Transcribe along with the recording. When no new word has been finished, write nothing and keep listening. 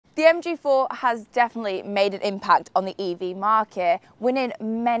The MG4 has definitely made an impact on the EV market, winning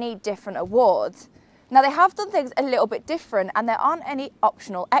many different awards. Now, they have done things a little bit different and there aren't any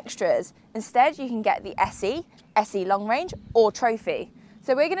optional extras. Instead, you can get the SE, SE long range or Trophy.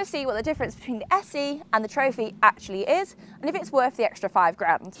 So we're going to see what the difference between the SE and the Trophy actually is and if it's worth the extra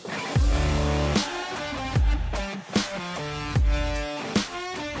 £5,000.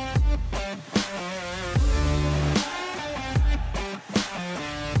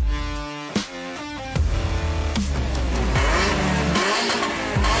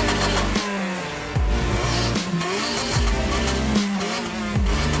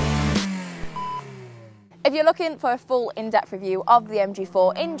 If you're looking for a full in-depth review of the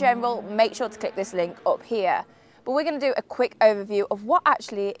MG4 in general, make sure to click this link up here. But we're going to do a quick overview of what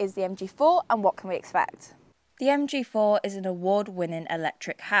actually is the MG4 and what can we expect. The MG4 is an award-winning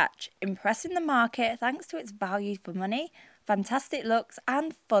electric hatch, impressing the market thanks to its value for money, fantastic looks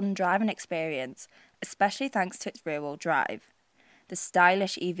and fun driving experience, especially thanks to its rear-wheel drive. The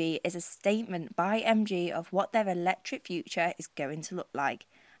stylish EV is a statement by MG of what their electric future is going to look like,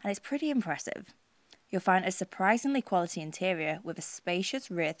 and it's pretty impressive. You'll find a surprisingly quality interior with a spacious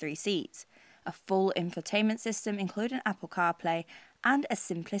rear 3 seats, a full infotainment system including Apple CarPlay and a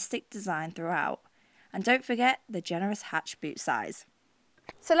simplistic design throughout. And don't forget the generous hatch boot size.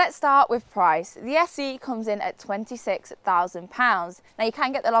 So let's start with price. The SE comes in at £26,000. Now you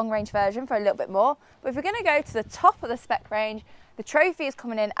can get the long range version for a little bit more, but if we're going to go to the top of the spec range, the Trophy is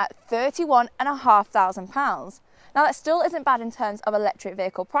coming in at £31,500. Now that still isn't bad in terms of electric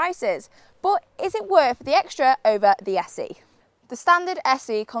vehicle prices, but is it worth the extra over the SE? The standard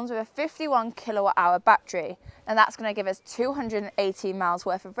SE comes with a 51 kilowatt hour battery, and that's going to give us 218 miles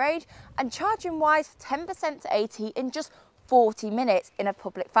worth of range, and charging wise 10% to 80 in just 40 minutes in a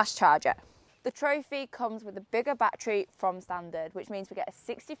public fast charger. The Trophy comes with a bigger battery from standard, which means we get a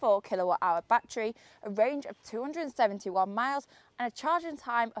 64 kilowatt hour battery, a range of 271 miles and a charging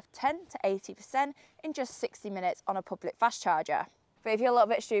time of 10 to 80% in just 60 minutes on a public fast charger. But if you're a little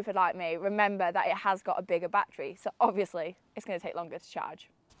bit stupid like me, remember that it has got a bigger battery, so obviously it's going to take longer to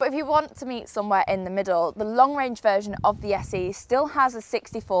charge. But if you want to meet somewhere in the middle, the long range version of the SE still has a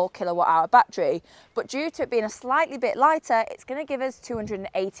 64 kilowatt hour battery, but due to it being a slightly bit lighter, it's going to give us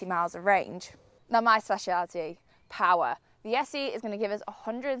 280 miles of range. Now my speciality, power. The SE is going to give us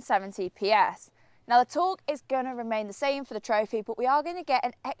 170 PS. Now the torque is going to remain the same for the Trophy, but we are going to get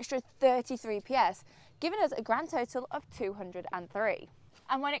an extra 33 PS, giving us a grand total of 203.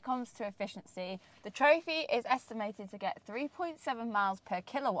 And when it comes to efficiency, the Trophy is estimated to get 3.7 miles per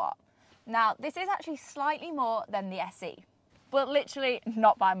kilowatt. Now, this is actually slightly more than the SE, but literally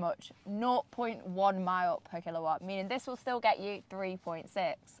not by much, 0.1 mile per kilowatt, meaning this will still get you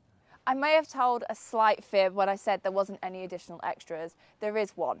 3.6. I may have told a slight fib when I said there wasn't any additional extras. There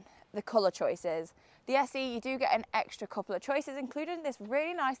is one, the colour choices. The SE, you do get an extra couple of choices, including this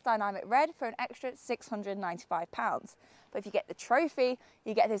really nice dynamic red for an extra £695. But if you get the Trophy,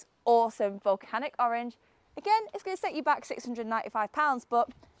 you get this awesome volcanic orange. Again, it's going to set you back £695, but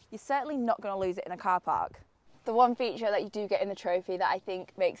you're certainly not going to lose it in a car park. The one feature that you do get in the Trophy that I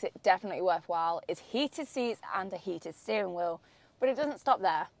think makes it definitely worthwhile is heated seats and a heated steering wheel, but it doesn't stop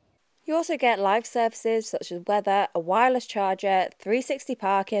there. You also get live services such as weather, a wireless charger, 360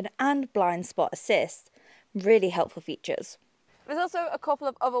 parking and blind spot assist. Really helpful features. There's also a couple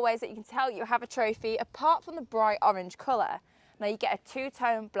of other ways that you can tell you have a Trophy apart from the bright orange colour. Now you get a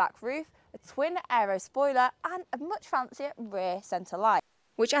two-tone black roof, a twin aero spoiler and a much fancier rear centre light,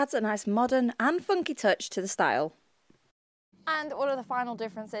 which adds a nice modern and funky touch to the style. And one of the final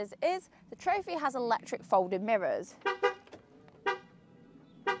differences is the Trophy has electric folding mirrors.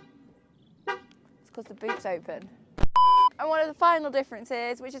 It's because the boot's open. And one of the final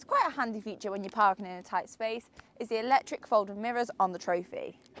differences, which is quite a handy feature when you're parking in a tight space, is the electric folding mirrors on the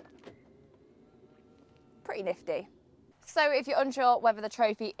Trophy. Pretty nifty. So if you're unsure whether the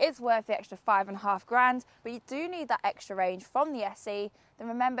Trophy is worth the extra £5,500, but you do need that extra range from the SE, then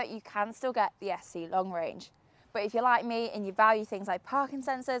remember you can still get the SE long range. But if you're like me and you value things like parking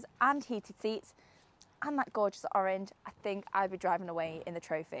sensors and heated seats and that gorgeous orange, I think I'd be driving away in the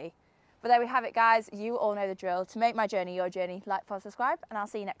Trophy. But there we have it, guys. You all know the drill. To make my journey your journey, like, follow, subscribe, and I'll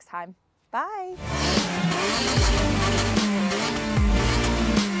see you next time. Bye.